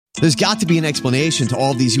There's got to be an explanation to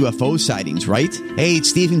all of these UFO sightings, right? Hey,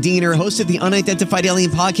 it's Stephen Diener, host of the Unidentified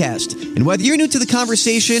Alien Podcast. And whether you're new to the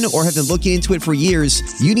conversation or have been looking into it for years,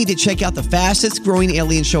 you need to check out the fastest growing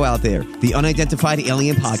alien show out there, the Unidentified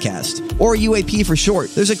Alien Podcast, or UAP for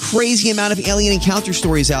short. There's a crazy amount of alien encounter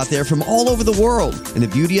stories out there from all over the world. And the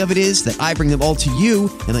beauty of it is that I bring them all to you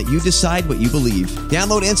and let you decide what you believe.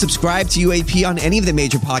 Download and subscribe to UAP on any of the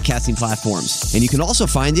major podcasting platforms. And you can also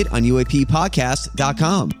find it on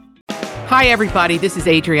UAPpodcast.com. Hi, everybody. This is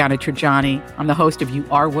Adriana Trajani. I'm the host of You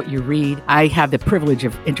Are What You Read. I have the privilege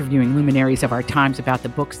of interviewing luminaries of our times about the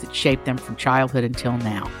books that shaped them from childhood until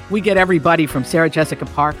now. We get everybody from Sarah Jessica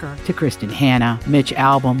Parker to Kristen Hanna, Mitch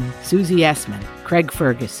Albom, Susie Essman, Craig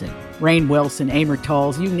Ferguson, Rainn Wilson, Amor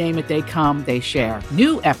Tolls, you name it, they come, they share.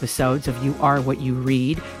 New episodes of You Are What You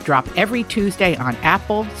Read drop every Tuesday on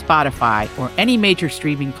Apple, Spotify, or any major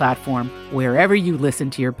streaming platform wherever you listen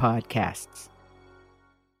to your podcasts.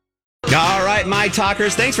 All right, my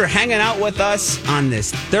talkers, thanks for hanging out with us on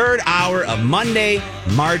this third hour of Monday,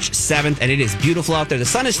 March 7th, and it is beautiful out there. The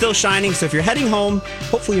sun is still shining, so if you're heading home,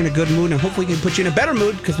 hopefully you're in a good mood, and hopefully we can put you in a better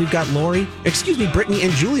mood because we've got Brittany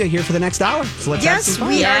and Julia here for the next hour. So let's have some fun.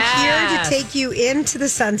 We are here to take you into the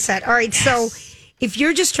sunset. All right, so if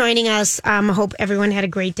you're just joining us, I hope everyone had a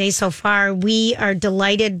great day so far. We are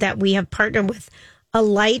delighted that we have partnered with a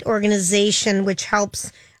light organization which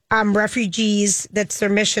helps refugees. That's their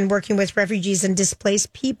mission, working with refugees and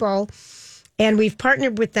displaced people. And we've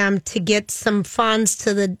partnered with them to get some funds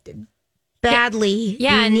to the badly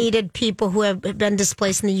needed people who have been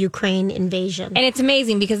displaced in the Ukraine invasion. And it's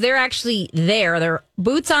amazing because they're actually there. They're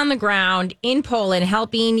boots on the ground in Poland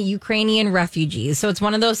helping Ukrainian refugees. So it's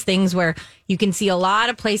one of those things where you can see a lot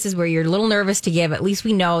of places where you're a little nervous to give. At least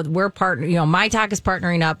we know we're My Talk is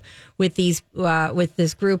partnering up with with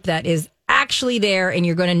this group that is actually there, and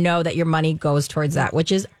you're going to know that your money goes towards that,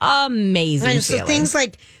 which is amazing. And so things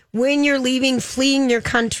like when you're fleeing your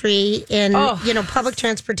country in public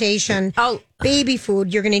transportation, baby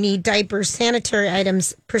food, you're going to need diapers, sanitary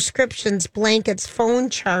items, prescriptions, blankets, phone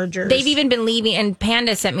chargers. They've even been leaving, and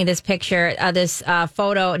Panda sent me this picture, this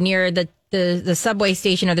photo near the subway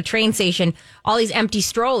station or the train station, all these empty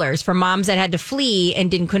strollers for moms that had to flee and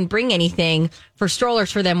couldn't bring anything, for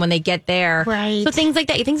strollers for them when they get there. Right. So things like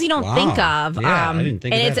that, things you don't think of. Yeah, I didn't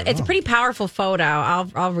think of that it's a pretty powerful photo. I'll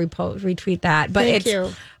retweet that. But Thank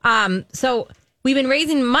you. So we've been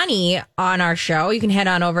raising money on our show. You can head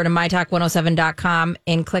on over to mytalk107.com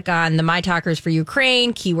and click on the My Talkers for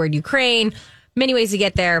Ukraine, keyword Ukraine. Many ways to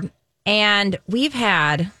get there. And we've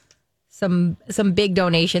had some big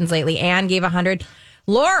donations lately. Anne gave 100.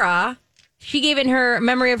 Laura, she gave in her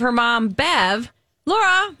memory of her mom, Bev.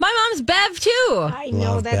 Laura, my mom's Bev too. I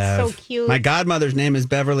know, that's Bev. so cute. My godmother's name is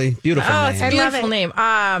Beverly. Beautiful name. It's a beautiful name.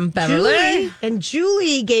 Beverly.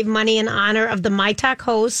 Julie gave money in honor of the My Talk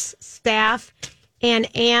hosts, staff,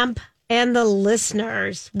 and AMP and the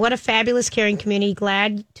listeners. What a fabulous, caring community.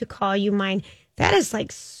 Glad to call you mine. That is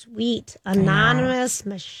like sweet. Anonymous,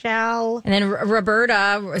 Michelle. And then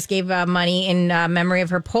Roberta gave money in memory of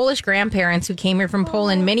her Polish grandparents who came here from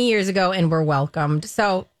Poland many years ago and were welcomed.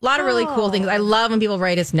 So a lot of really cool things. I love when people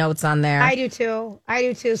write us notes on there. I do too.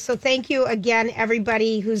 So thank you again,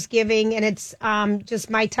 everybody who's giving. And it's just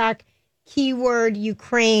My Talk, keyword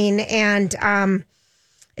Ukraine. And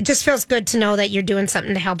it just feels good to know that you're doing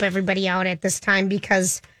something to help everybody out at this time,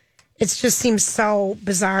 because it just seems so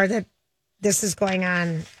bizarre that this is going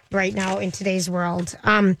on right now in today's world.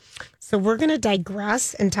 So we're going to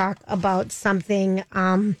digress and talk about something,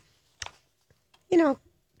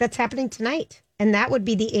 that's happening tonight. And that would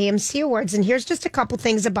be the AMC Awards. And here's just a couple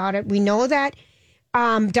things about it. We know that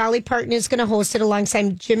Dolly Parton is going to host it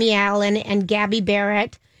alongside Jimmy Allen and Gabby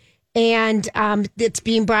Barrett. And it's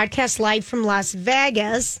being broadcast live from Las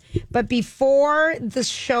Vegas. But before the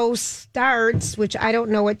show starts, which I don't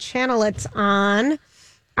know what channel it's on,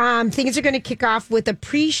 things are going to kick off with a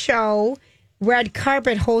pre-show red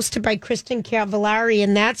carpet hosted by Kristen Cavallari,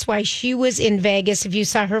 and that's why she was in Vegas. If you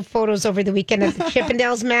saw her photos over the weekend at the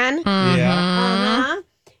Chippendales Man. Yeah.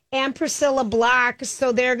 And Priscilla Block.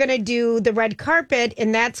 So they're going to do the red carpet,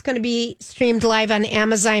 and that's going to be streamed live on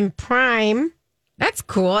Amazon Prime. That's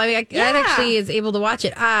cool. I mean, that actually is able to watch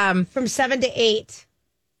it. From 7 to 8.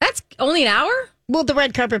 That's only an hour? Well, the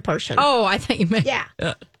red carpet portion. Oh, I thought you meant... Yeah.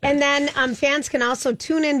 And then fans can also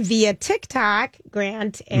tune in via TikTok,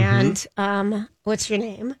 Grant, and what's your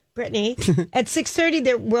name? Brittany. At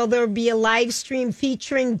 6:30, there be a live stream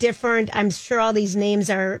featuring different, I'm sure all these names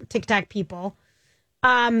are TikTok people.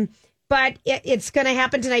 But But it's going to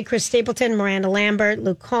happen tonight. Chris Stapleton, Miranda Lambert,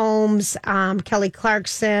 Luke Combs, Kelly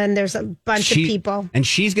Clarkson. There's a bunch of people. And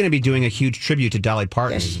she's going to be doing a huge tribute to Dolly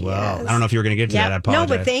Parton as well. is. I don't know if you were going to get to that. I apologize.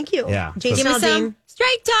 No, but thank you. Yeah. Jason Give me Aldean. some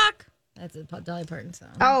straight talk. That's a Dolly Parton song.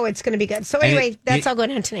 Oh, it's going to be good. So anyway, that's all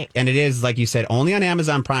going on tonight. And it is, like you said, only on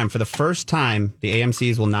Amazon Prime. For the first time, the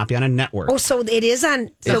AMCs will not be on a network. Oh, so it is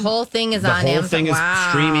on. The whole thing is the on whole Amazon. thing is Wow.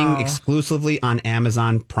 streaming exclusively on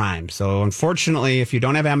Amazon Prime. So unfortunately, if you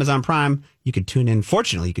don't have Amazon Prime, you could tune in.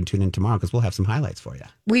 Fortunately, you can tune in tomorrow because we'll have some highlights for you.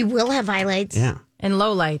 We will have highlights. Yeah. And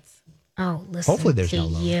low lights. Oh, listen. Hopefully there's to no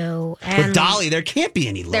low. you. With And Dolly, there can't be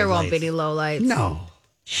any low There won't be lights. any low lights. No.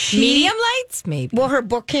 Medium lights, maybe. well, her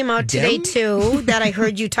book came out today Dim? too. That I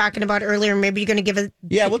heard you talking about earlier. Maybe you're going to give it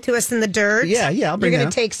to us in the dirt. Yeah, I'll bring You're that going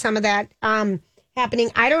up. to take some of that happening.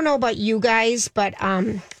 I don't know about you guys, but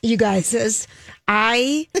you guys is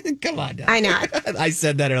Come on now. I know. I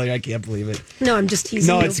said that earlier. I can't believe it. No, I'm just teasing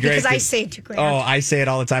No, you it's great. because I say it to Grant. Oh, I say it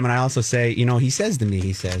all the time. And I also say, he says to me,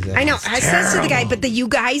 he says. I know. it's I says to the guy, terrible. but the you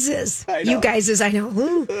guys is. I know. You guys is. I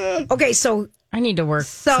know. Okay, so I need to work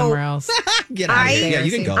somewhere else. Get out of here. Yeah,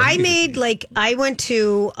 you can go. I made I went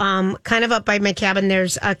to kind of up by my cabin.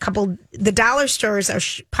 There's a couple. The dollar stores are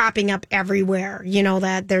popping up everywhere. You know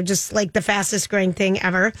that they're just like the fastest growing thing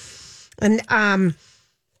ever, and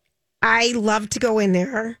I love to go in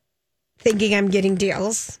there, thinking I'm getting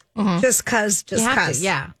deals, just cause.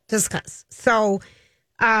 So,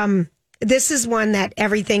 this is one that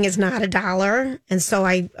everything is not $1, and so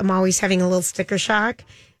I'm always having a little sticker shock.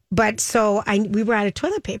 But so we were out of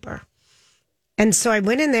toilet paper. And so I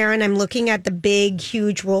went in there and I'm looking at the big,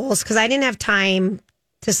 huge rolls because I didn't have time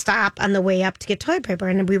to stop on the way up to get toilet paper.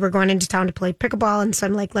 And we were going into town to play pickleball. And so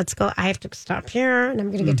I'm like, let's go. I have to stop here and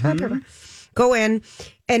I'm going to get toilet paper. Go in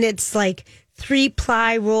and it's like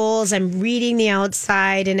 3-ply rolls. I'm reading the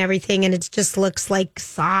outside and everything. And it just looks like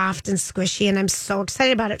soft and squishy. And I'm so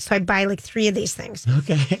excited about it. So I buy like 3 of these things.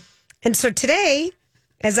 Okay. And so today,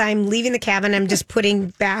 as I'm leaving the cabin, I'm just putting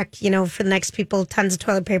back, for the next people, tons of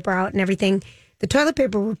toilet paper out and everything. The toilet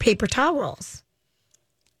paper were paper towel rolls.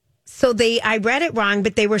 So I read it wrong,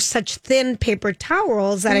 but they were such thin paper towel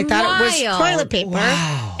rolls that I thought it was Wild. toilet paper.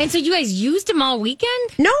 And so you guys used them all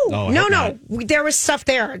weekend? No, Oh, I no, hope no. There was stuff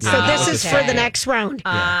there. So this is for the next round. So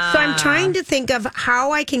I'm trying to think of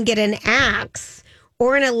how I can get an axe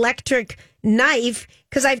or an electric knife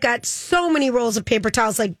because I've got so many rolls of paper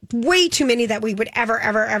towels, like way too many that we would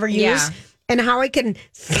ever use. Yeah. And how I can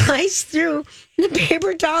slice through the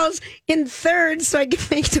paper towels in thirds so I can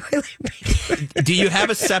make toilet paper. Do you have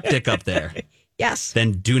a septic up there? Yes.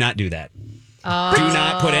 Then do not do that. Do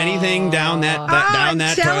not put anything down that I'm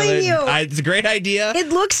that telling toilet. you. It's a great idea. It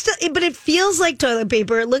looks, but it feels like toilet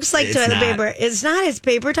paper. It looks like It's toilet not. paper. It's not. It's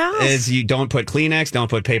paper towels. You don't put Kleenex,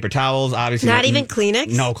 don't put paper towels. Obviously, Not even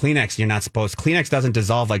Kleenex? No, Kleenex. You're not supposed. Kleenex doesn't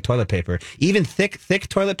dissolve like toilet paper. Even thick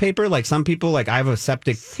toilet paper. Like some people, like I have a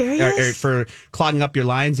septic Serious? for clogging up your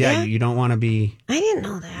lines. Yeah, Yeah. you don't want to be. I didn't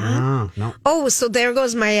know that. No. Oh, so there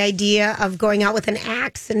goes my idea of going out with an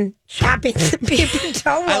axe and chopping the paper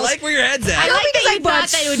towels. I like where your head's at. I like because that I you bought thought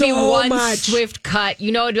that it would be so one much. swift cut.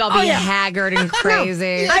 It'd all be Oh, yeah. haggard and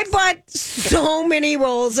crazy. I bought so many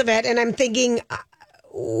rolls of it, and I'm thinking,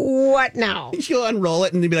 what now? You'll unroll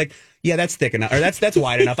it and you'll be like, yeah, that's thick enough, or that's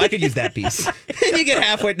wide enough. I could use that piece. And you get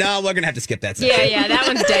halfway. No, we're gonna have to skip that section. Yeah, that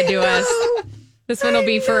one's dead to us. This one will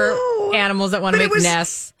be for know. animals that want to But make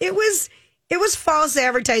nests. It was false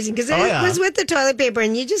advertising because it Oh, yeah. was with the toilet paper,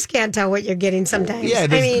 and you just can't tell what you're getting sometimes. Yeah, I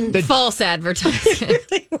mean, False advertising.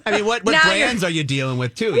 what Now brands are you dealing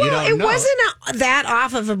with too? you well, don't it know. wasn't that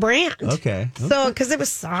off of a brand. Okay. So, because it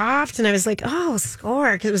was soft, and I was like, "Oh,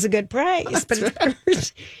 score!" Because it was a good price. But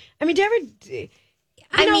I mean, do you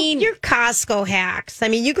ever? Your Costco hacks. I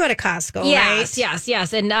mean, you go to Costco, right?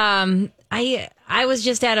 Yes. And I was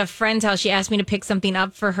just at a friend's house. She asked me to pick something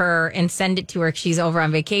up for her and send it to her 'cause she's over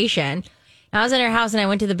on vacation. And I was in her house and I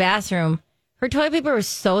went to the bathroom. Her toilet paper was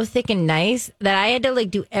so thick and nice that I had to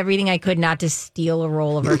do everything I could not to steal a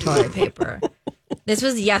roll of her toilet paper. This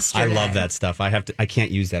was yesterday. I love that stuff. I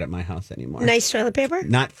can't use that at my house anymore. Nice toilet paper.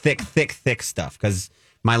 Not thick stuff because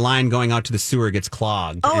my line going out to the sewer gets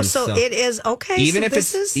clogged. Oh, And so it is okay. Even so if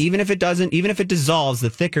this it's is, even if it dissolves,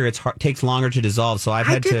 the thicker takes longer to dissolve. So I've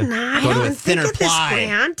I had did to not go to a think thinner of this, ply.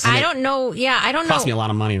 Grant. I don't know. Yeah, I don't It cost me know. a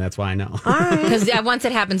lot of money. That's why I know. Because once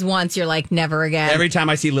it happens once, you're like, never again. Every time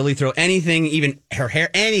I see Lily throw anything, even her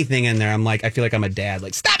hair, anything in there, I'm like, I feel like I'm a dad.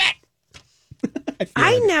 Like, stop it.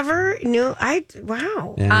 I never knew.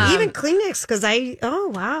 Wow. Yeah. Even Kleenex because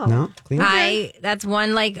wow. No, clean. That's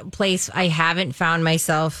one place I haven't found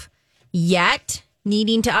myself yet.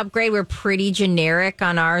 needing to upgrade. We're pretty generic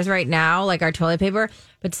on ours right now, like our toilet paper.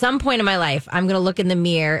 But some point in my life, I'm going to look in the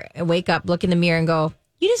mirror, wake up, look in the mirror and go,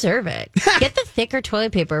 you deserve it. Get the thicker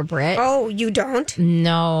toilet paper, Britt. Oh, you don't?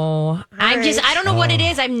 No. I don't know what it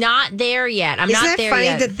is. I'm not there yet. Isn't not that there funny,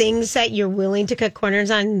 yet. the things that you're willing to cut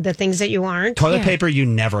corners on, the things that you aren't? Toilet paper, you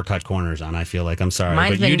never cut corners on, I feel like. I'm sorry.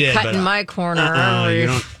 Mine's but you been did, cutting but, my corner. you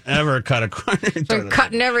don't ever cut a corner. Been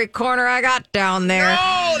cutting every corner I got down there.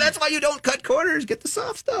 No, that's why you don't cut corners. Get the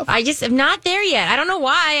soft stuff. I just am not there yet. I don't know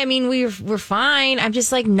why. I mean, we're fine. I'm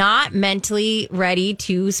just like not mentally ready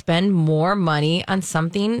to spend more money on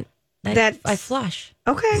something that I flush.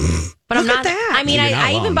 Okay. But I'm Look not at that. I mean, You're not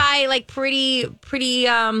I even wrong. buy like pretty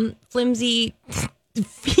flimsy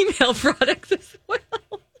female products as well.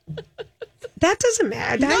 That doesn't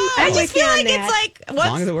matter. I just feel like it's like As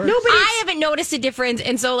long as it works. I haven't noticed a difference,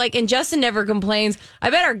 and so like, and Justin never complains. I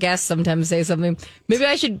bet our guests sometimes say something. Maybe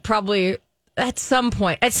I should probably at some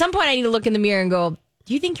point I need to look in the mirror and go,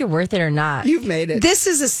 do you think you're worth it or not? You've made it. This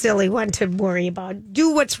is a silly one to worry about.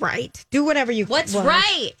 Do what's right. Do whatever you What's want.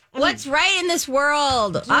 right? What's right in this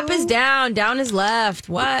world? Up is down, down is left.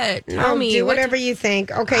 What? Tell me. Do what- whatever you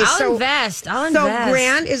think. Okay, I'll invest. So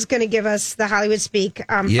Grant is going to give us the Hollywood Speak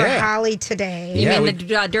for Yeah. Holly today. You Yeah, mean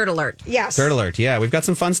the dirt alert? Yes. Dirt alert. Yeah, we've got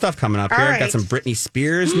some fun stuff coming up All here. right. Got some Britney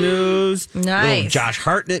Spears news. Nice. Little Josh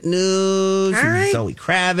Hartnett news. All right. Zoe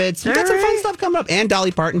Kravitz. We've got All some fun right. stuff coming up. And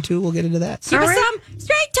Dolly Parton, too. We'll get into that. Give All us right. some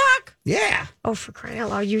straight talk. Yeah. Oh, for crying out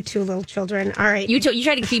loud, you two little children. All right. You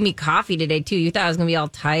tried to feed me coffee today too. You thought I was gonna be all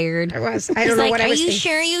tired. I was. I don't know what I was Are you thinking.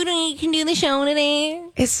 sure you can do the show today?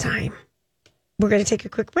 It's time. We're going to take a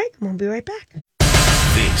quick break and we'll be right back.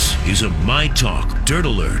 This is a My Talk Dirt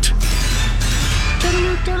Alert.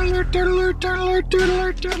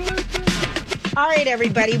 All right,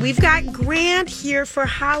 everybody. We've got Grant here for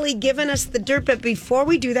Holly giving us the dirt. But before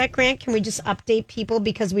we do that, Grant, can we just update people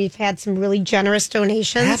because we've had some really generous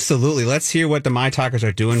donations? Absolutely. Let's hear what the My Talkers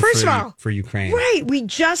are doing First of all, for Ukraine. Right. We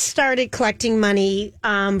just started collecting money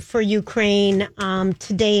for Ukraine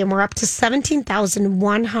today, and we're up to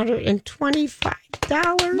 $17,125.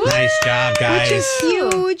 Nice job, guys. Which is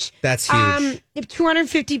huge. That's huge. If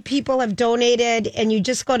 250 people have donated, and you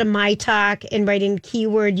just go to My Talk and write in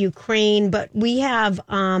keyword Ukraine, but we have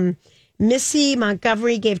Missy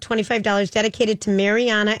Montgomery gave $25 dedicated to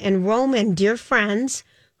Mariana and Roman, dear friends,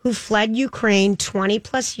 who fled Ukraine 20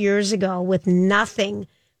 plus years ago with nothing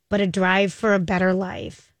but a drive for a better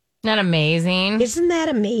life. Not amazing. Isn't that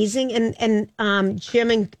amazing? And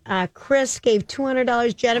Jim and Chris gave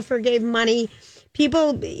 $200. Jennifer gave money.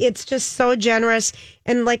 People, it's just so generous.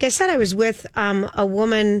 And like I said, I was with a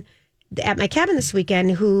woman at my cabin this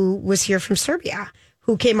weekend who was here from Serbia,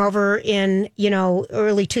 who came over in,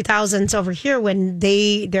 early 2000s over here when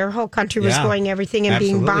their whole country was Yeah, going everything and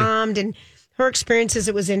being absolutely. bombed. And her experiences,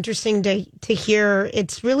 it was interesting to hear.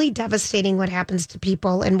 It's really devastating what happens to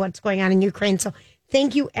people and what's going on in Ukraine. So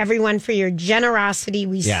thank you, everyone, for your generosity.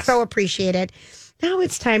 We Yes. so appreciate it. Now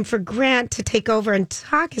it's time for Grant to take over and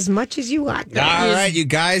talk as much as you want. All right, you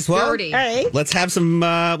guys. Well, Dirty. All right. let's have some.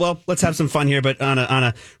 Let's have some fun here, but on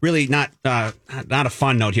a really not a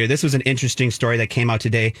fun note here. This was an interesting story that came out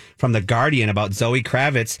today from The Guardian about Zoe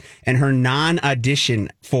Kravitz and her non-audition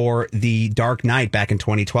for The Dark Knight back in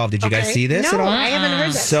 2012. Did you guys see this No, at all? I haven't heard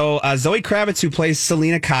this. So Zoe Kravitz, who plays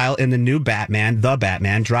Selena Kyle in the new Batman, The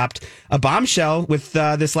Batman, dropped a bombshell with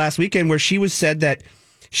this last weekend where she was said that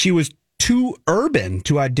she was too urban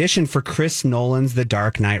to audition for Chris Nolan's The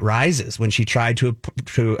Dark Knight Rises when she tried to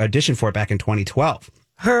audition for it back in 2012.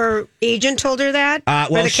 Her agent told her that?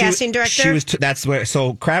 Or the casting director? She was. That's where.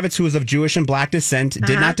 So Kravitz, who was of Jewish and black descent,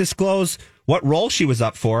 did not disclose what role she was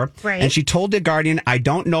up for. Right. And she told The Guardian, "I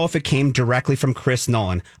don't know if it came directly from Chris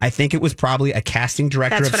Nolan. I think it was probably a casting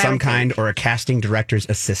director That's of what I some would kind think. or a casting director's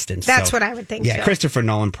assistant." That's what I would think, Yeah, too. Christopher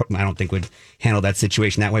Nolan, I don't think would handle that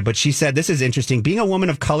situation that way. But she said, "This is interesting. Being a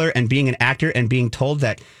woman of color and being an actor and being told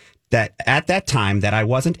that at that time that I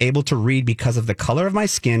wasn't able to read because of the color of my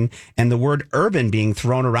skin and the word urban being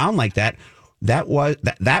thrown around like that, that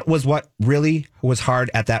was what really was hard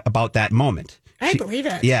about that moment." I believe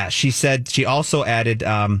it. Yeah, she said. She also added,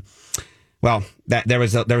 that there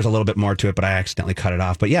was a little bit more to it, but I accidentally cut it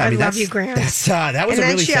off. But yeah, I mean, love that's you, Grant. that was And a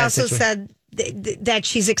then really she sad also situation. said that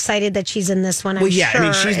she's excited that she's in this one. I'm Well, yeah, sure. I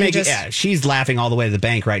mean, she's and making, just- she's laughing all the way to the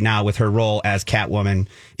bank right now with her role as Catwoman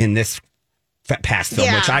in this past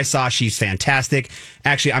film, which I saw. She's fantastic.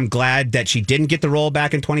 Actually, I'm glad that she didn't get the role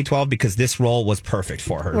back in 2012 because this role was perfect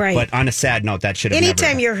for her. Right. But on a sad note, that should have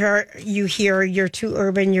Anytime never you hear you're too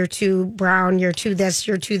urban, you're too brown, you're too this,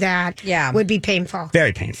 you're too that, would be painful.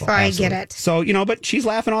 Very painful. So I absolutely. get it. So, but she's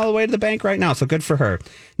laughing all the way to the bank right now. So good for her.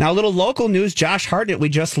 Now, a little local news. Josh Hartnett, we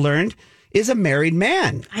just learned, is a married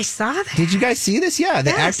man. I saw that. Did you guys see this? Yeah.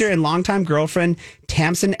 The actor and longtime girlfriend,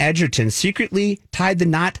 Tamsin Edgerton, secretly tied the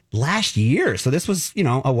knot last year. So this was,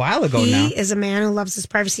 a while ago now. He is a man who loves his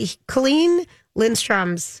privacy. Colleen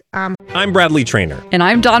Lindstrom's. I'm Bradley Trainer. And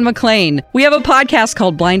I'm Don McClain. We have a podcast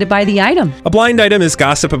called Blinded by the Item. A blind item is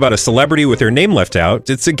gossip about a celebrity with their name left out.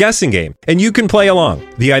 It's a guessing game, and you can play along.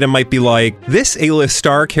 The item might be like, this A-list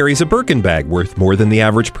star carries a Birkin bag worth more than the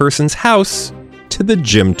average person's house to the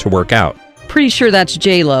gym to work out. Pretty sure that's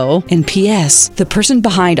J-Lo. And P.S. the person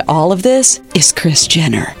behind all of this is Kris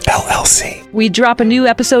Jenner, LLC. We drop a new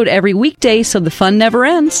episode every weekday so the fun never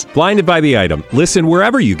ends. Blinded by the Item. Listen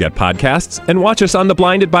wherever you get podcasts and watch us on the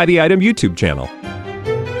Blinded by the Item YouTube channel.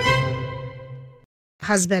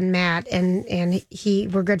 Husband, Matt, and he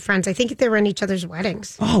were good friends. I think they were in each other's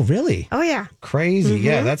weddings. Oh, really? Oh, yeah. Crazy.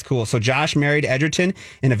 Yeah, that's cool. So Josh married Edgerton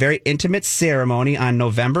in a very intimate ceremony on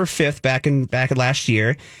November 5th back last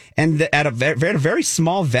year. And at a very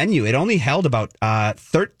small venue. It only held about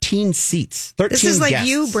 13 seats. 13 This is like guests.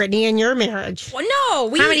 you, Brittany, and your marriage. Well, no.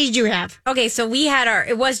 How many did you have? Okay, so we had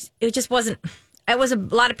it was a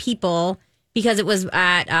lot of people because it was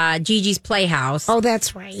at Gigi's Playhouse. Oh,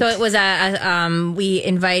 that's right. So it was we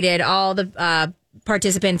invited all the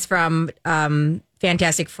participants from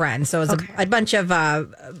Fantastic Friends. So it was a bunch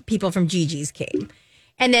of people from Gigi's came.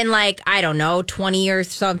 And then, 20 or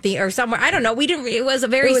something or somewhere. I don't know. It was a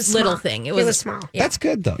very little small. thing. It was small. Yeah. That's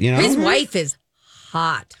good, though. His wife is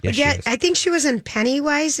hot. Yes, Yeah, she is. I think she was in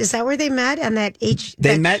Pennywise. Is that where they met? And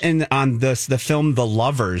They met on the film The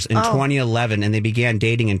Lovers in 2011, and they began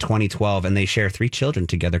dating in 2012, and they share 3 children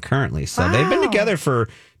together currently. So they've been together for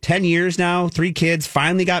 10 years now, 3 kids,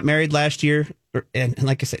 finally got married last year. And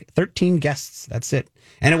like I said, 13 guests. That's it.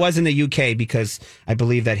 And it was in the UK because I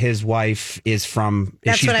believe that his wife is from.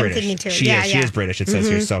 That's she's what I'm British. thinking too. She is British. It says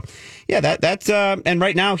here. So, yeah, that's and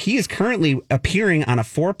right now he is currently appearing on a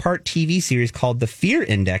 4-part TV series called The Fear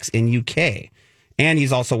Index in UK. And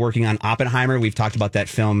he's also working on Oppenheimer. We've talked about that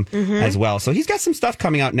film as well. So he's got some stuff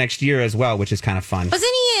coming out next year as well, which is kind of fun. Wasn't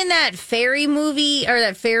he in that fairy movie or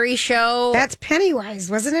that fairy show? That's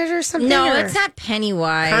Pennywise, wasn't it, or something? No, or it's not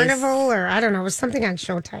Pennywise. Carnival, or I don't know. It was something on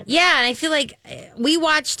Showtime. Yeah, and I feel like I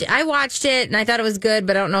watched it and I thought it was good,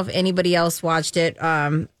 but I don't know if anybody else watched it.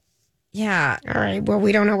 Yeah. All right. Well,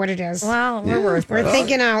 we don't know what it is. Well, We're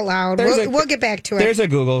thinking out loud. We'll get back to it. There's a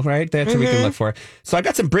Google, right? That's what we can look for. So I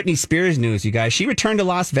got some Britney Spears news, you guys. She returned to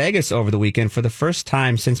Las Vegas over the weekend for the first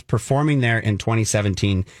time since performing there in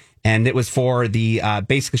 2017. And it was for the,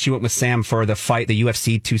 basically she went with Sam for the fight, the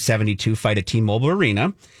UFC 272 fight at T-Mobile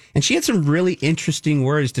Arena. And she had some really interesting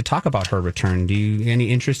words to talk about her return. Do you any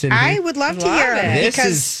interest in I would love to hear it.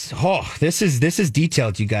 This is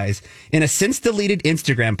detailed, you guys. In a since deleted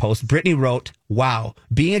Instagram post, Britney wrote, "Wow,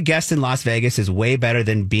 being a guest in Las Vegas is way better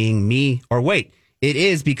than being me. Or wait, it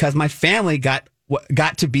is because my family got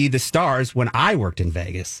to be the stars when I worked in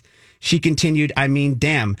Vegas." She continued, "I mean,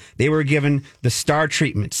 damn, they were given the star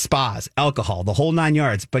treatment, spas, alcohol, the whole 9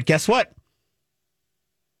 yards. But guess what?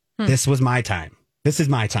 This was my time. This is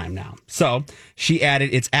my time now." So she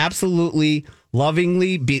added, "It's absolutely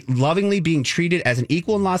lovingly being treated as an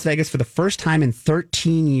equal in Las Vegas for the first time in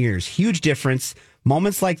 13 years. Huge difference.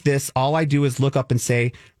 Moments like this, all I do is look up and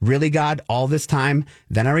say, really, God, all this time?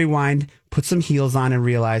 Then I rewind, put some heels on and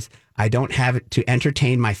realize I don't have to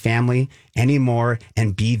entertain my family anymore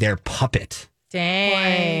and be their puppet."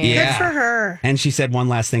 Dang. Yeah. Good for her. And she said one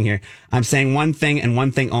last thing here. "I'm saying one thing and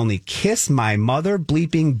one thing only. Kiss my mother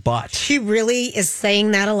bleeping butt." She really is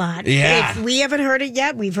saying that a lot. Yeah. If we haven't heard it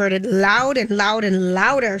yet, we've heard it loud and loud and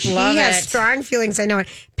louder. She Love has it. strong feelings. I know it.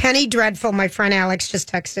 Penny Dreadful, my friend Alex just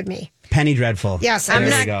texted me. Penny Dreadful. Yes, there I'm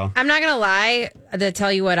we go. I'm not gonna lie. To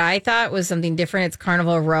tell you what I thought was something different. It's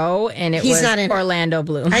Carnival Row, and He's was not in it. Orlando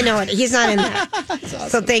Bloom. I know it. He's not in that.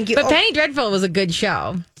 So thank you. But Oh, Penny Dreadful was a good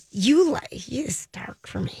show. he is dark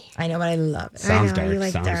for me. I know, but I love it. Sounds I know, dark. you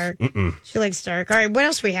like Sounds- dark. She likes dark. All right, what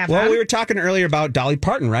else we have? Well, Bob? we were talking earlier about Dolly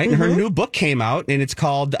Parton, right? And her new book came out, and it's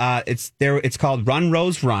called it's called Run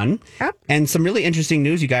Rose Run. Yep. And some really interesting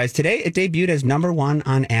news, you guys. Today it debuted as #1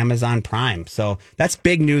 on Amazon Prime, so that's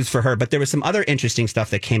big news for her. But there was some other interesting stuff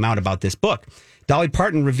that came out about this book. Dolly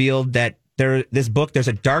Parton revealed that this book, there's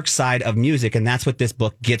a dark side of music, and that's what this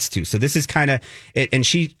book gets to. So this is kind of it. And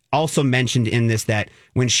she also mentioned in this that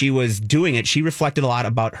when she was doing it, she reflected a lot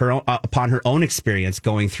about her own, upon her own experience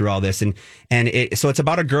going through all this. So it's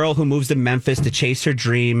about a girl who moves to Memphis to chase her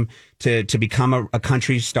dream to become a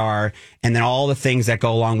country star, and then all the things that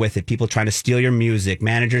go along with it. People trying to steal your music,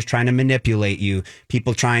 managers trying to manipulate you,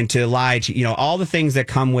 people trying to lie to you, all the things that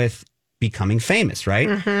come with becoming famous, right?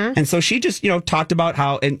 Mm-hmm. And so she just, talked about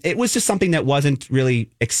how, and it was just something that wasn't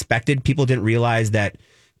really expected. People didn't realize that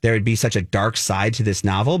there would be such a dark side to this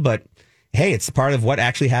novel, but hey, it's part of what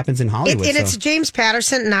actually happens in Hollywood. It's a James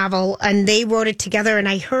Patterson novel, and they wrote it together. And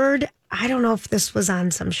I heard, I don't know if this was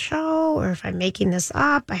on some show or if I'm making this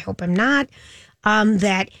up. I hope I'm not.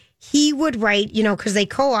 That he would write, because they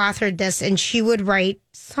co-authored this, and she would write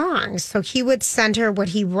songs. So he would send her what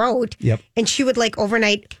he wrote, and she would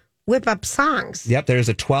overnight whip up songs. Yep, there's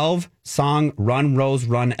a 12-song Run, Rose,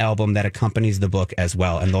 Run album that accompanies the book as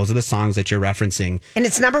well, and those are the songs that you're referencing. And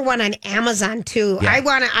it's number 1 on Amazon too. Yeah.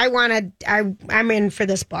 I'm in for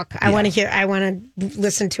this book. I want to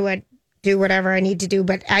listen to it, do whatever I need to do.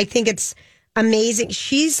 But I think it's amazing.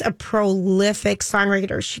 She's a prolific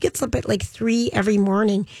songwriter. She gets up at 3 every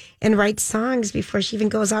morning and writes songs before she even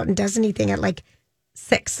goes out and does anything at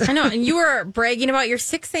 6. I know, and you were bragging about your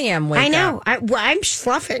 6 a.m. wake I know. up. I'm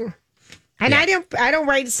sloughing. And I don't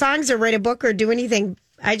write songs or write a book or do anything.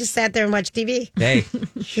 I just sat there and watched TV. Hey,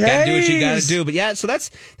 you got to do what you got to do. But yeah, so that's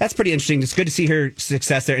pretty interesting. It's good to see her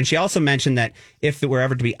success there. And she also mentioned that if it were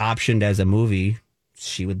ever to be optioned as a movie,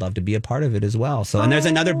 she would love to be a part of it as well. So, and there's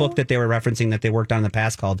another book that they were referencing that they worked on in the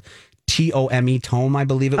past called Tome, I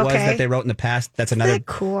believe it was, that they wrote in the past. That's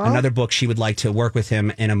another book she would like to work with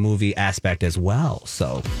him in a movie aspect as well.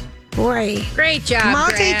 So, boy, great job,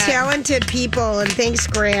 multi-talented people, and thanks,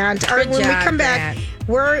 Grant. When we come back,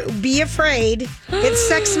 be afraid. It's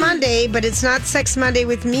Sex Monday, but it's not Sex Monday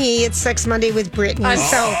with me. It's Sex Monday with Brittany. I'm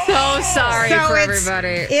so sorry for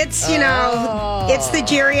everybody. It's it's the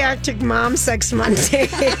geriatric mom Sex Monday.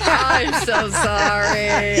 I'm so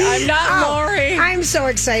sorry. I'm not Lori. I'm so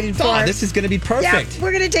excited for it. This is going to be perfect. Yeah,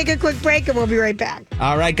 we're going to take a quick break and we'll be right back.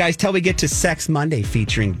 All right, guys, till we get to Sex Monday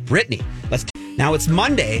featuring Brittany. Now it's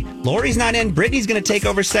Monday. Lori's not in. Brittany's going to take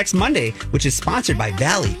over Sex Monday, which is sponsored by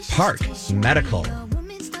Valley Park Medical.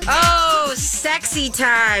 Oh, sexy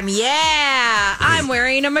time. Yeah. I'm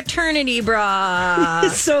wearing a maternity bra.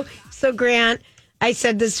 So Grant, I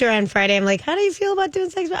said this to her on Friday. I'm like, how do you feel about doing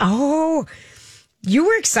sex? Oh, you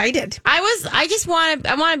were excited. I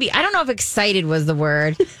want to be, I don't know if excited was the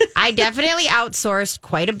word. I definitely outsourced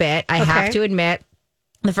quite a bit. I have to admit.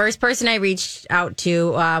 The first person I reached out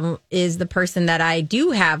to is the person that I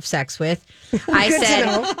do have sex with.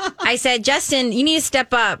 I said, Justin, you need to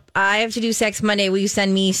step up. I have to do Sex Monday. Will you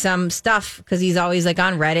send me some stuff? Because he's always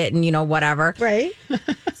on Reddit and whatever. Right.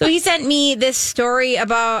 So he sent me this story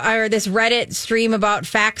this Reddit stream about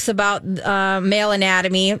facts about male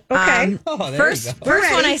anatomy. Okay. First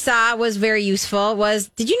one I saw was very useful.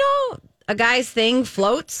 Did you know a guy's thing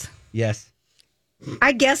floats? Yes.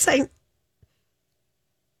 I guess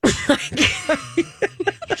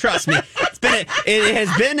Trust me, it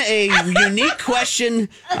has been a unique question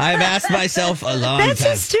I've asked myself a long time. That's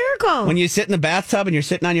hysterical. When you sit in the bathtub and you're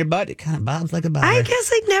sitting on your butt, it kind of bobs like a bobber. I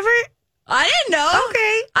guess I didn't know.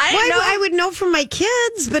 Okay. I would know from my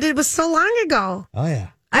kids, but it was so long ago. Oh, yeah.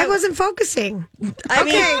 I wasn't focusing. Wow.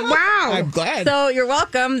 I'm glad. So you're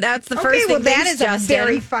welcome. That's the first thing. Well, that is Justin. a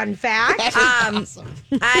very fun fact. Awesome.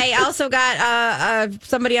 I also got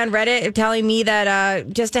somebody on Reddit telling me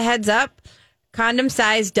that just a heads up, condom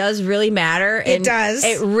size does really matter. It does.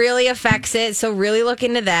 It really affects it. So really look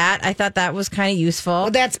into that. I thought that was kind of useful. Well,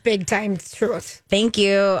 that's big time truth. Thank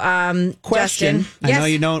you. Question. Justin. I know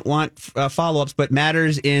you don't want follow-ups, but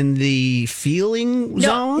matters in the feeling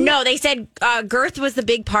zone? No, they said girth was the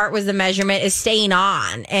big part, was the measurement, is staying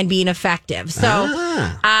on and being effective. So,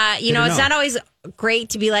 it's not always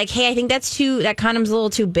great to be like, hey, I think that condom's a little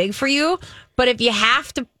too big for you. But if you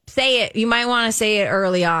have to say it, you might want to say it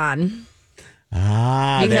early on.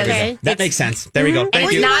 There we go. That makes sense. There we go. Thank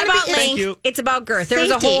you. It's not about length. It's about girth. There was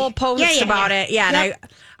a whole post about it. Yeah, and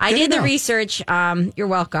I did the research. You're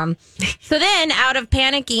welcome. So then, out of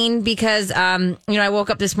panicking, because I woke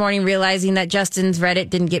up this morning realizing that Justin's Reddit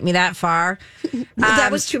didn't get me that far.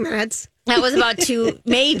 That was 2 minutes. That was about 2,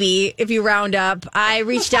 maybe, if you round up. I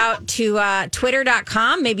reached out to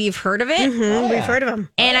Twitter.com. Maybe you've heard of it. Mm-hmm. We've heard of them.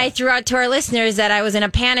 And I threw out to our listeners that I was in a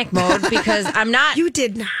panic mode because I'm not. You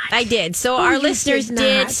did not. I did. So our listeners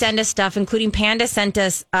did send us stuff, including Panda sent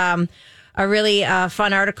us a really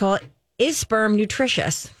fun article. Is sperm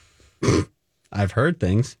nutritious? I've heard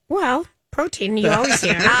things. Well, protein. You always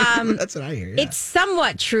hear. That's what I hear. Yeah. It's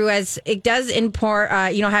somewhat true, as it does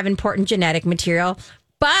have important genetic material,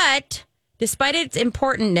 but despite its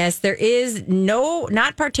importantness, there is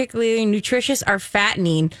not particularly nutritious or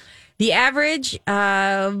fattening. The average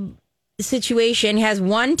situation has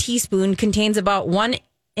 1 teaspoon, contains about 1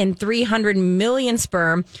 in 300 million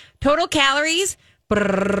sperm. Total calories,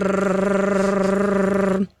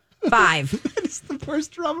 5. It's the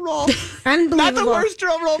worst drum roll. Unbelievable. Not the worst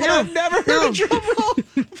drum roll, but I've never heard a drum roll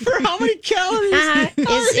for how many calories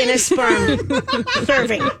is in a sperm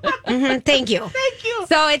serving. Thank you. Thank you.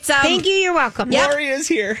 So it's Thank you. You're welcome. Lori is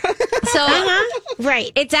here. So Right.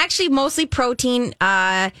 it's actually mostly protein,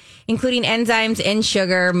 including enzymes and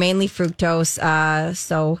sugar, mainly fructose.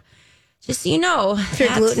 So just so you know, If you're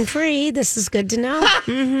gluten free, this is good to know.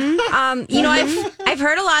 I've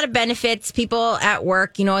heard a lot of benefits. People at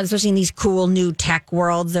work, especially in these cool new tech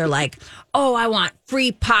worlds, they're like, "Oh, I want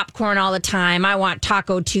free popcorn all the time. I want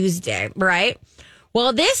Taco Tuesday," right?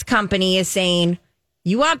 Well, this company is saying,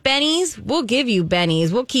 "You want Bennies? We'll give you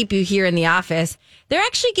Bennies. We'll keep you here in the office." They're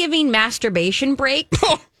actually giving masturbation breaks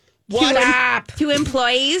to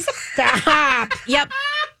employees. Stop. Yep.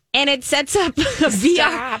 And it sets up a VR.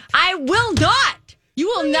 Stop. I will not. You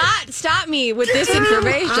will not stop me with this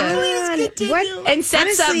information. What? And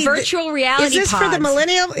sets Honestly, up virtual reality Is this pods. for the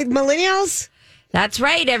millennials? That's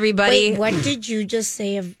right, everybody. Wait, what did you just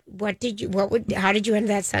say? How did you end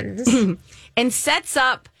that sentence? And sets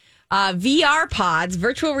up VR pods,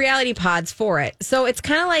 virtual reality pods for it. So it's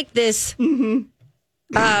kind of like this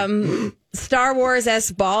Star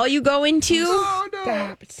Wars-esque ball you go into. Oh, no.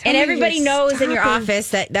 Stop. And everybody knows in your Stop it.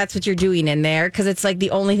 office that that's what you're doing in there because it's like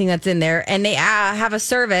the only thing that's in there. And they have a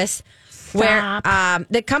service where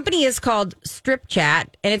the company is called Strip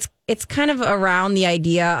Chat, and it's kind of around the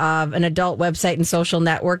idea of an adult website and social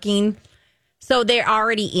networking. So they're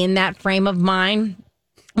already in that frame of mind.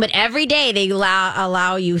 But every day they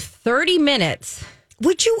allow you 30 minutes.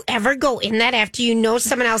 Would you ever go in that after you know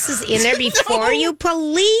someone else is in there before you?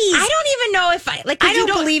 Please. I don't even know if I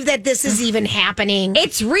don't believe that this is even happening.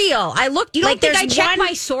 It's real. I looked. You don't think I checked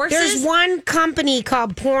my sources? There's one company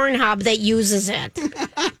called Pornhub that uses it.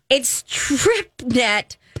 It's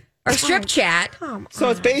StripNet or Strip Chat. So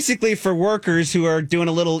it's basically for workers who are doing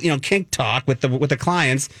a little, kink talk with the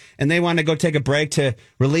clients, and they want to go take a break to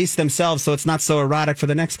release themselves, so it's not so erotic for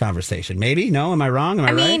the next conversation. Maybe? No? Am I wrong? Am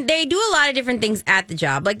I right? I mean, they do a lot of different things at the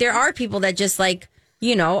job. Like there are people that just like,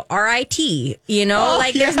 RIT.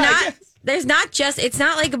 There's not just, it's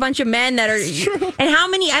not like a bunch of men that are, and how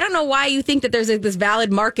many, I don't know why you think that there's this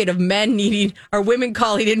valid market of men needing, or women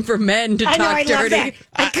calling in for men to talk I dirty. love that.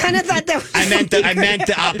 I kind of thought that was. I meant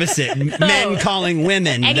the opposite. Men calling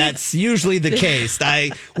women. That's usually the case.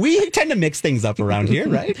 We tend to mix things up around here,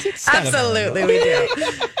 right? Absolutely, we do.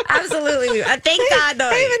 Absolutely, we do. Thank God,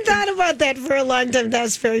 though. I haven't thought about that for a long time. That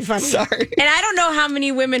was very funny. Sorry. And I don't know how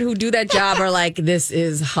many women who do that job are like, this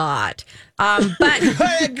is hot. But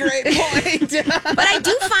Great point. but I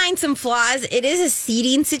do find some flaws. It is a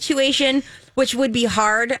seating situation, which would be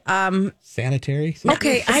hard. Sanitary?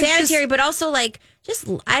 Okay, sanitary, but also just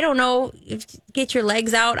I don't know, get your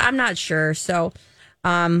legs out. I'm not sure. So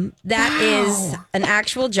that is an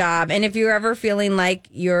actual job. And if you're ever feeling like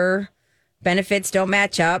your benefits don't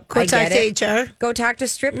match up, Go talk to HR. Go talk to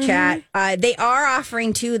Strip Chat. They are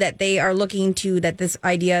offering too that they are looking to that this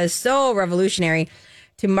idea is so revolutionary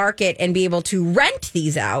to market and be able to rent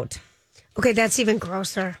these out. Okay, that's even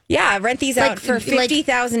grosser. Yeah, rent these out for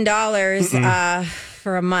 $50,000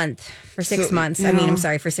 for a month, for 6 months. I mean, I'm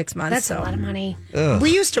sorry, for 6 months. That's a lot of money.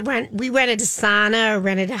 We used to we rented a sauna, or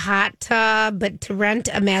rented a hot tub, but to rent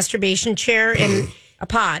a masturbation chair and a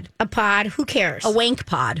pod, who cares? A wank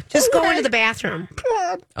pod. Just go into the bathroom.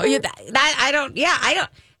 Oh, yeah, I don't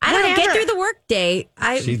get through the work day.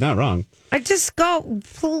 She's not wrong. I just go,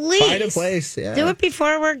 please. Find a place. Yeah. Do it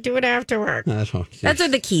before work, do it after work. Those are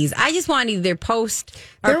the keys. I just want either post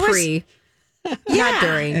or pre. Not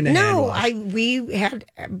during. No, we had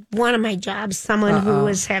one of my jobs, someone who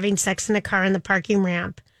was having sex in a car in the parking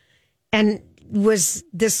ramp, and this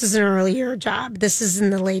is an earlier job. This is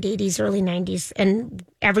in the late 80s, early 90s, and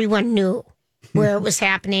everyone knew where it was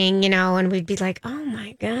happening, and we'd be like, oh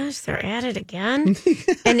my gosh, they're at it again.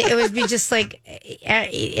 And it would be just like,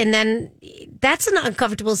 and then that's an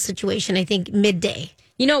uncomfortable situation, I think, midday.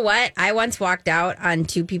 You know what? I once walked out on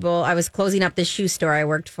two people. I was closing up this shoe store I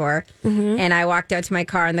worked for, and I walked out to my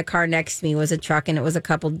car, and the car next to me was a truck, and it was a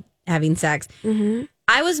couple having sex.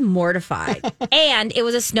 I was mortified. And it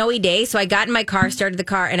was a snowy day, so I got in my car, started the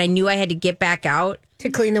car, and I knew I had to get back out to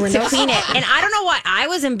clean the windows. To clean it. And I don't know why I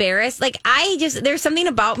was embarrassed. Like, there's something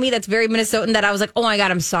about me that's very Minnesotan that I was like, oh my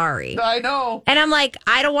God, I'm sorry. I know. And I'm like,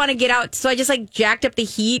 I don't want to get out. So I just like jacked up the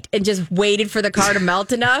heat and just waited for the car to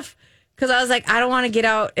melt enough. Because I was like, I don't want to get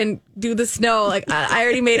out and do the snow. Like, I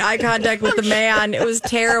already made eye contact with the man. It was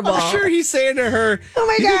terrible. I'm sure he's saying to her, oh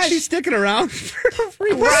my "You think gosh, she's sticking around for a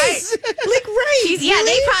free right? Like, right? Yeah,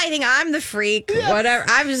 they probably think I'm the freak. Yeah. Whatever.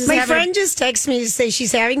 I was just my friend just texted me to say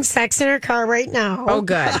she's having sex in her car right now. Oh,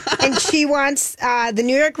 good. And she wants the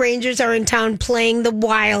New York Rangers are in town playing the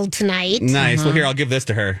Wild tonight. Nice. Well, here, I'll give this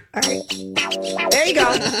to her. All right. There you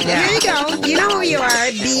go. Yeah. There you go. You know who you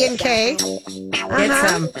are, B and K.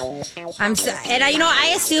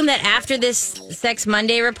 I assume that after this Sex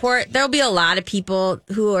Monday report, there'll be a lot of people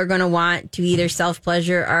who are going to want to either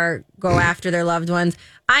self-pleasure or go after their loved ones.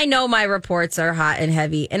 I know my reports are hot and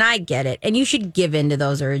heavy, and I get it. And you should give in to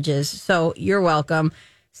those urges. So you're welcome.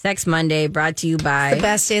 Sex Monday brought to you by... the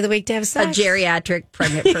best day of the week to have sex. A geriatric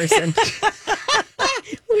pregnant person.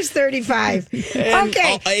 Who's 35. And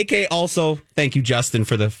okay. AK also, thank you, Justin,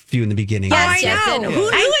 for the few in the beginning. Yes, I know. Justin. Who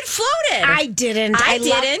knew it floated? I didn't. I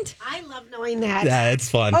love knowing that. Yeah, it's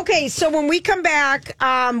fun. Okay, so when we come back,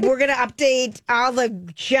 we're going to update all the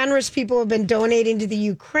generous people who have been donating to the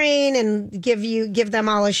Ukraine and give them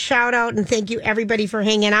all a shout out and thank you everybody for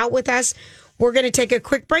hanging out with us. We're going to take a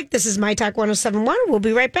quick break. This is My Talk 1071. We'll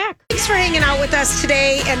be right back. Thanks for hanging out with us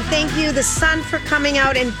today. And thank you, the sun, for coming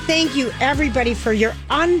out. And thank you, everybody, for your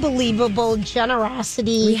unbelievable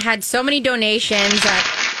generosity. We had so many donations at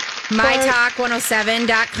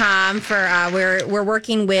mytalk107.com for we're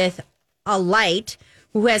working with Alight,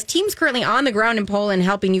 who has teams currently on the ground in Poland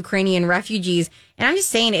helping Ukrainian refugees. And I'm just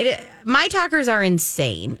saying, My Talkers are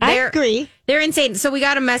insane. I agree. They're insane. So we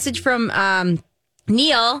got a message from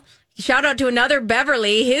Neil. Shout out to another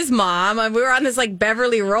Beverly, his mom. We were on this like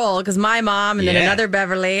Beverly roll because my mom and then another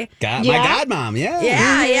Beverly. My godmom,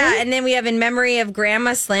 Yeah. And then we have in memory of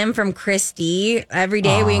Grandma Slim from Christy. Every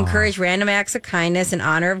day we encourage random acts of kindness in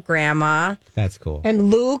honor of Grandma. That's cool. And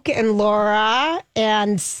Luke and Laura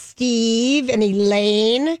and Steve and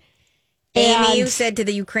Elaine. Amy, who said to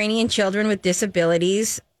the Ukrainian children with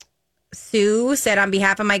disabilities. Sue said on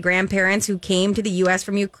behalf of my grandparents who came to the U.S.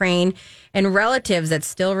 from Ukraine and relatives that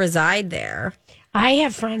still reside there. I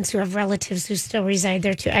have friends who have relatives who still reside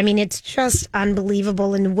there, too. I mean, it's just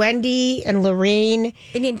unbelievable. And Wendy and Lorraine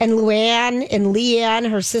and Luann and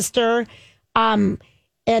Leanne, her sister, and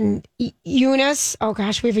Eunice. Oh,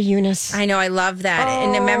 gosh, we have a Eunice. I know. I love that.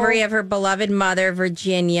 In the memory of her beloved mother,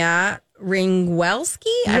 Virginia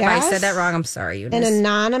Ringwelski. Yes. If I said that wrong, I'm sorry, Eunice. And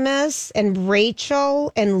Anonymous and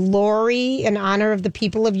Rachel and Lori in honor of the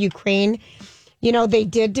people of Ukraine. You know, they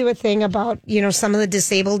did do a thing about, some of the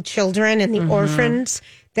disabled children and the orphans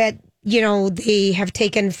that, they have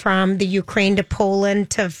taken from the Ukraine to Poland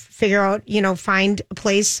to figure out, find a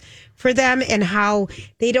place for them and how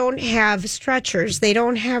they don't have stretchers. They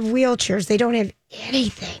don't have wheelchairs. They don't have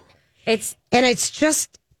anything. It's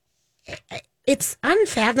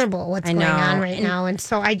unfathomable what's going on right now. And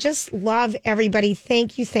so I just love everybody.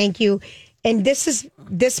 Thank you. And this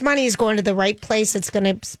money is going to the right place. It's going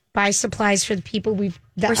to buy supplies for the people we're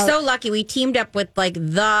so lucky. We teamed up with like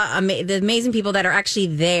the amazing people that are actually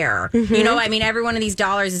there. Mm-hmm. Every one of these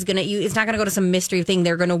dollars is it's not going to go to some mystery thing.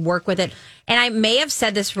 They're going to work with it. And I may have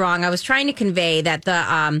said this wrong. I was trying to convey that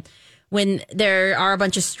when there are a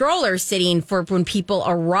bunch of strollers sitting for when people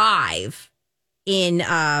arrive in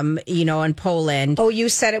in Poland. Oh, you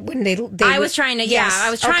said it when they I was trying to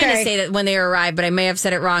say that when they arrive, but I may have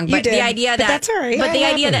said it wrong. But the idea that that's all right. But the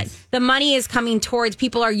idea that the money is coming towards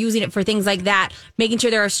people are using it for things like that, making sure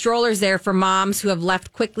there are strollers there for moms who have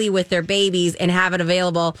left quickly with their babies and have it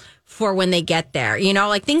available for when they get there.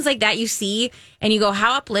 Like things like that you see and you go,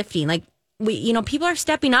 how uplifting. Like people are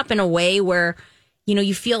stepping up in a way where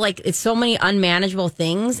you feel like it's so many unmanageable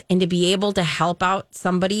things, and to be able to help out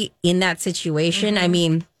somebody in that situation,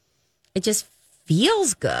 it just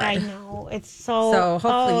feels good. I know. It's so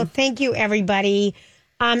hopefully. Thank you, everybody.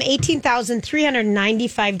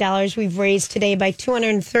 $18,395 we've raised today by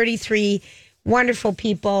 233 wonderful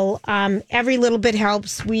people. Every little bit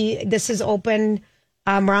helps. This is open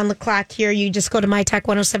around the clock here. You just go to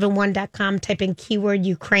mytalk1071.com, type in keyword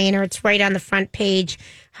Ukraine, or it's right on the front page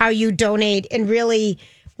how you donate. And really,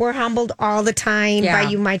 we're humbled all the time by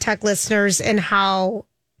you, My Talk listeners, and how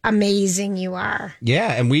amazing you are.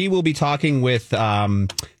 Yeah, and we will be talking with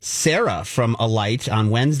Sarah from Alight on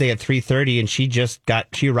Wednesday at 3:30, and she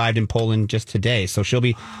arrived in Poland just today, so she'll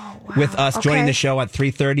be with us joining the show at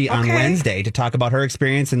 3:30 on Wednesday to talk about her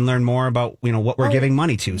experience and learn more about what we're giving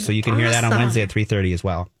money to. So you can hear that on Wednesday at 3:30 as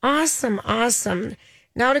well. Awesome.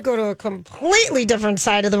 Now to go to a completely different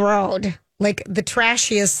side of the road. Like the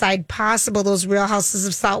trashiest side possible, those Real Houses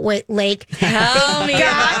of Salt Lake. Tell me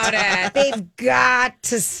about it. They've got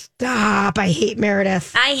to stop. I hate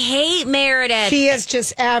Meredith. I hate Meredith. She is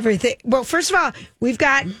just everything. Well, first of all, we've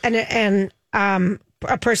got a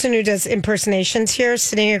person who does impersonations here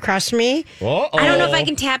sitting across from me. I don't know if I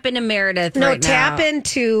can tap into Meredith right now. No, tap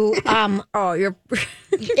into you're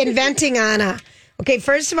Inventing Anna. Okay,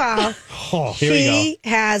 first of all, she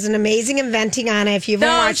has an amazing Inventing Anna. If you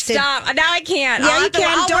haven't watched it. Stop. Now I can't. Yeah, you can.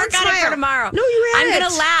 I'll Don't work on it for tomorrow. No, you're I'm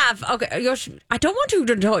going to laugh. Okay, I don't want you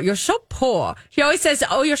to know. You're so poor. She always says,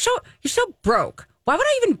 you're so broke. Why would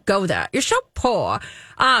I even go there? You're so poor.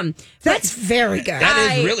 That's very good.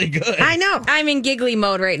 That is really good. I know. I'm in giggly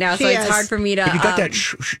mode right now, so it's hard for me to. You got that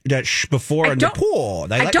shh before in the pool.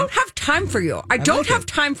 I don't have time for you. I don't have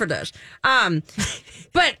time for this.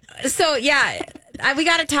 But so yeah. We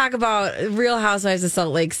got to talk about Real Housewives of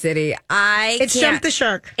Salt Lake City. It's jumped the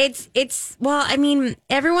shark. It's well, I mean,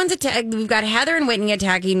 everyone's we've got Heather and Whitney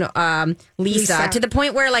attacking Lisa to the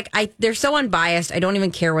point where they're so unbiased. I don't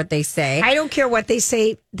even care what they say. I don't care what they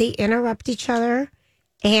say. They interrupt each other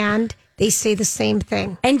and they say the same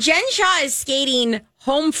thing. And Jen Shaw is skating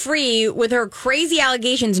home free with her crazy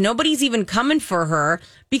allegations. Nobody's even coming for her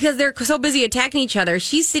because they're so busy attacking each other.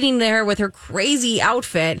 She's sitting there with her crazy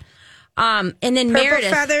outfit. And then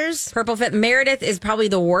Meredith is probably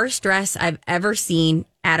the worst dress I've ever seen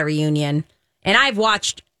at a reunion. And I've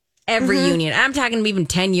watched every reunion. I'm talking even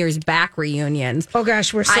 10 years back reunions. Oh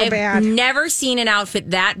gosh, we're so bad. I've never seen an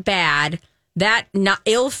outfit that bad, that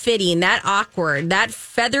ill-fitting, that awkward, that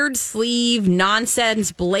feathered sleeve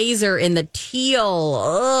nonsense blazer in the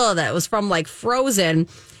teal. That was from Frozen.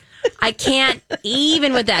 I can't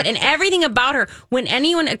even with that. And everything about her, when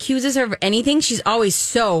anyone accuses her of anything, she's always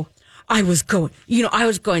so... I was going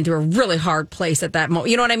through a really hard place at that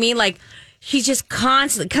moment. You know what I mean? She's just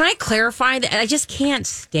constantly. Can I clarify that? I just can't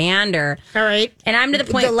stand her. All right. And I'm to the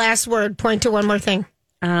point. The last word. Point to one more thing.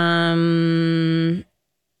 Andy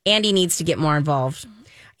needs to get more involved.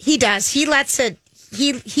 He does. He lets it.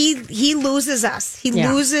 He loses us. He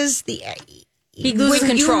loses control.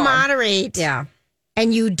 When you moderate. Yeah.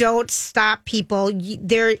 And you don't stop people.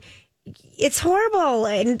 It's horrible,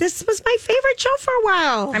 and this was my favorite show for a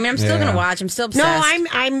while. I mean, I'm still going to watch. I'm still obsessed. No,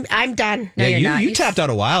 I'm done. No, you're not. You tapped out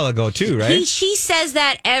a while ago too, right? She says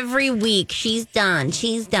that every week. She's done.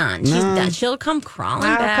 She's done. She'll come crawling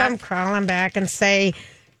back. I'll come crawling back and say,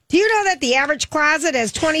 do you know that the average closet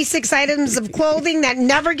has 26 items of clothing that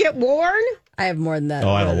never get worn? I have more than that. Oh,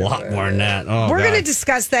 I have a lot more than that. Oh, we're going to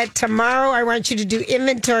discuss that tomorrow. I want you to do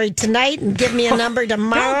inventory tonight and give me a number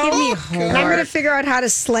tomorrow. Don't give me homework. And I'm going to figure out how to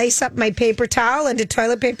slice up my paper towel into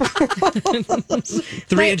toilet paper.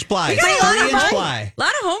 3-inch ply. 3-inch ply. A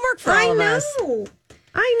lot of homework for all of us.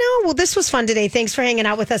 I know. Well, this was fun today. Thanks for hanging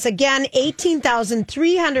out with us again.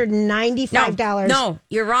 $18,395. No,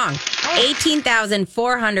 you're wrong.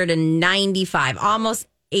 $18,495. Almost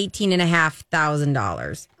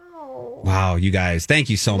 $18,500. Wow, you guys.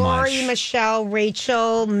 Thank you so much. Lori, Michelle,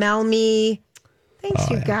 Rachel, Melmy.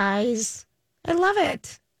 Thanks, you guys. I love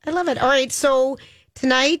it. All right, so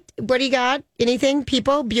tonight, what do you got? Anything?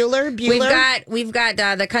 People? Bueller? We've got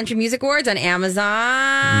the Country Music Awards on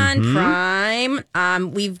Amazon Prime.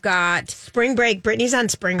 We've got Spring Break. Brittany's on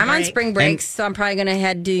Spring Break. I'm on Spring Break, so I'm probably going to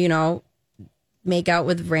head to, make out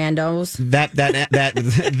with randos. The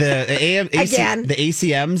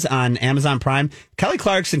ACMs on Amazon Prime. Kelly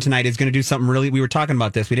Clarkson tonight is going to do something really. We were talking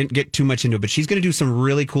about this. We didn't get too much into it, but she's going to do some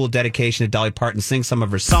really cool dedication to Dolly Parton. Sing some of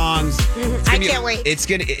her songs. I can't wait. It's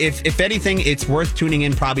gonna. If anything, it's worth tuning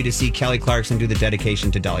in probably to see Kelly Clarkson do the dedication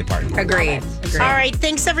to Dolly Parton. Agreed. All right.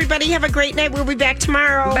 Thanks everybody. Have a great night. We'll be back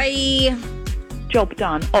tomorrow. Bye. Job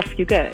done. Off you go.